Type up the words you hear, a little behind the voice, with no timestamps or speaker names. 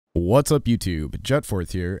What's up YouTube,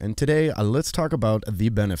 Jetforth here, and today let's talk about the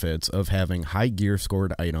benefits of having high gear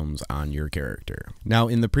scored items on your character. Now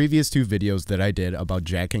in the previous two videos that I did about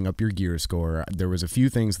jacking up your gear score, there was a few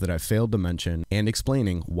things that I failed to mention and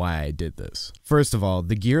explaining why I did this. First of all,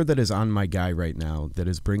 the gear that is on my guy right now that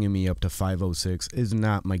is bringing me up to 506 is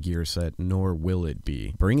not my gear set, nor will it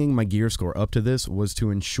be. Bringing my gear score up to this was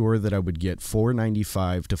to ensure that I would get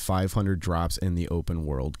 495 to 500 drops in the open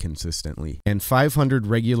world consistently, and 500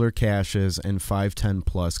 regular caches and 510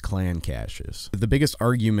 plus clan caches. The biggest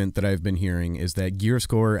argument that I've been hearing is that gear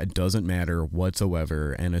score doesn't matter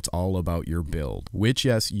whatsoever and it's all about your build, which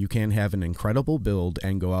yes, you can have an incredible build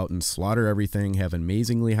and go out and slaughter everything, have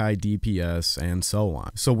amazingly high DPS and so on.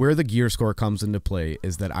 So where the gear score comes into play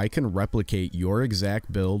is that I can replicate your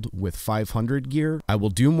exact build with 500 gear. I will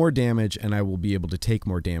do more damage and I will be able to take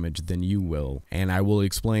more damage than you will, and I will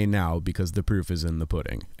explain now because the proof is in the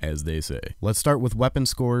pudding, as they say. Let's start with weapon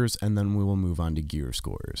scores and then we will move on to gear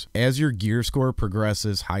scores. As your gear score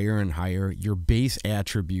progresses higher and higher, your base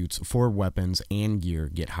attributes for weapons and gear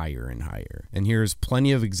get higher and higher. And here's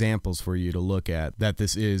plenty of examples for you to look at that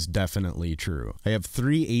this is definitely true. I have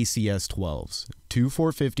 3 ACS 12s. 2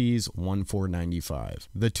 450s, 1 495.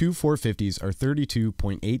 The 2 450s are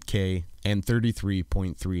 32.8k and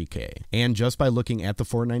 33.3k. And just by looking at the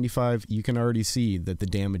 495, you can already see that the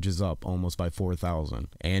damage is up almost by 4,000.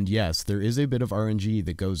 And yes, there is a bit of RNG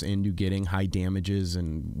that goes into getting high damages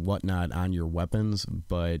and whatnot on your weapons,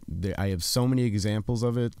 but I have so many examples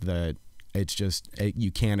of it that it's just, you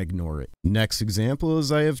can't ignore it. Next example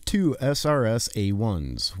is I have 2 SRS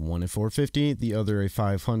A1s, one at 450, the other a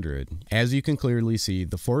 500. As you can clearly see,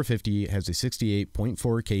 the 450 has a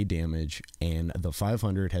 68.4k damage and the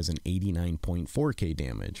 500 has an 89.4k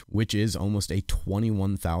damage, which is almost a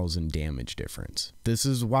 21,000 damage difference. This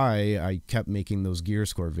is why I kept making those gear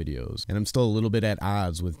score videos, and I'm still a little bit at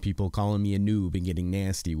odds with people calling me a noob and getting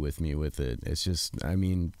nasty with me with it. It's just, I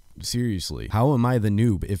mean, seriously, how am I the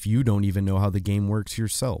noob if you don't even know how the game works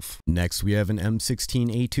yourself? Next, we have an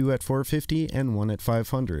M16A2 at 450 and one at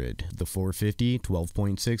 500. The 450,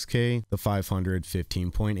 12.6k, the 500,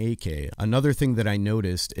 15.8k. Another thing that I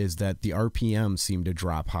noticed is that the RPM seem to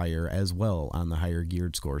drop higher as well on the higher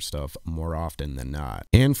geared score stuff more often than not.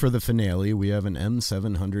 And for the finale, we have an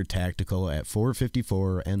M700 Tactical at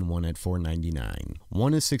 454 and one at 499.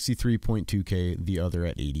 One is 63.2k, the other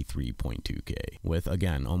at 83.2k, with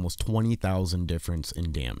again almost 20,000 difference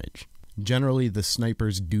in damage. Generally, the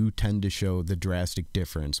snipers do tend to show the drastic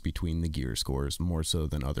difference between the gear scores more so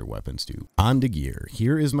than other weapons do. On to gear.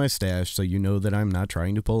 Here is my stash so you know that I'm not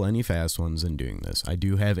trying to pull any fast ones in doing this. I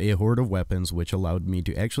do have a hoard of weapons which allowed me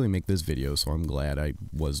to actually make this video, so I'm glad I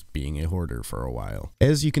was being a hoarder for a while.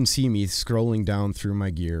 As you can see me scrolling down through my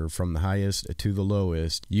gear from the highest to the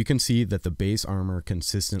lowest, you can see that the base armor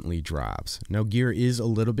consistently drops. Now gear is a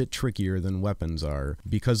little bit trickier than weapons are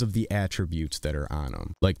because of the attributes that are on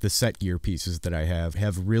them. Like the set gear pieces that I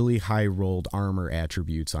have really high rolled armor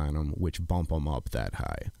attributes on them which bump them up that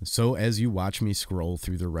high. So as you watch me scroll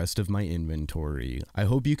through the rest of my inventory, I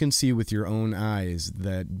hope you can see with your own eyes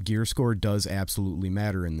that gear score does absolutely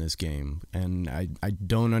matter in this game, and I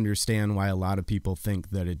don't understand why a lot of people think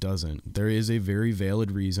that it doesn't. There is a very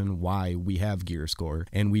valid reason why we have gear score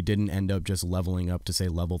and we didn't end up just leveling up to say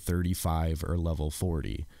level 35 or level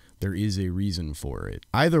 40. There is a reason for it.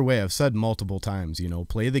 Either way, I've said multiple times, you know,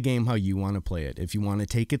 play the game how you want to play it. If you want to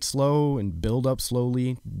take it slow and build up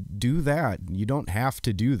slowly, do that. You don't have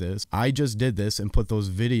to do this. I just did this and put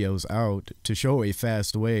those videos out to show a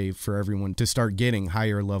fast way for everyone to start getting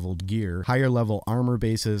higher leveled gear, higher level armor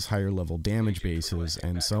bases, higher level damage bases,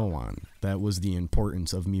 and so on. That was the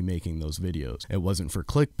importance of me making those videos. It wasn't for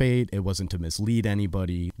clickbait. It wasn't to mislead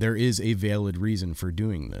anybody. There is a valid reason for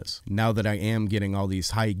doing this. Now that I am getting all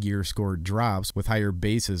these high gear scored drops with higher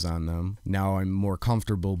bases on them, now I'm more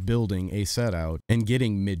comfortable building a set out and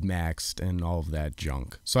getting mid-maxed and all of that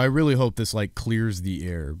junk. So I really hope this like clears the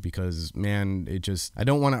air because man, I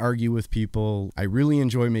don't want to argue with people. I really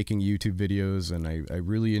enjoy making YouTube videos and I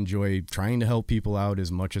really enjoy trying to help people out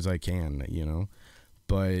as much as I can, you know,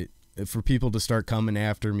 but for people to start coming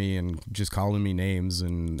after me and just calling me names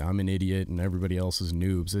and I'm an idiot and everybody else is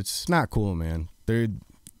noobs, it's not cool, man.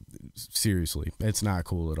 Seriously, it's not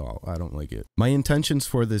cool at all. I don't like it. My intentions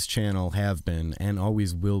for this channel have been and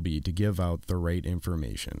always will be to give out the right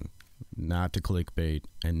information, not to clickbait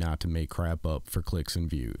and not to make crap up for clicks and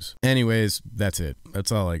views. Anyways, that's it.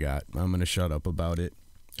 That's all I got. I'm gonna shut up about it.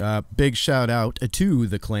 Big shout out to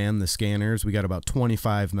the clan, the Scanners. We got about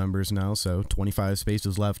 25 members now, so 25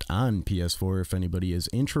 spaces left on PS4 if anybody is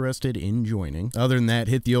interested in joining. Other than that,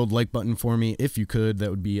 hit the old like button for me if you could. That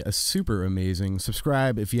would be a super amazing.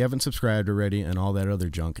 Subscribe if you haven't subscribed already and all that other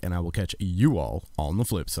junk, and I will catch you all on the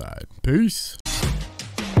flip side. Peace.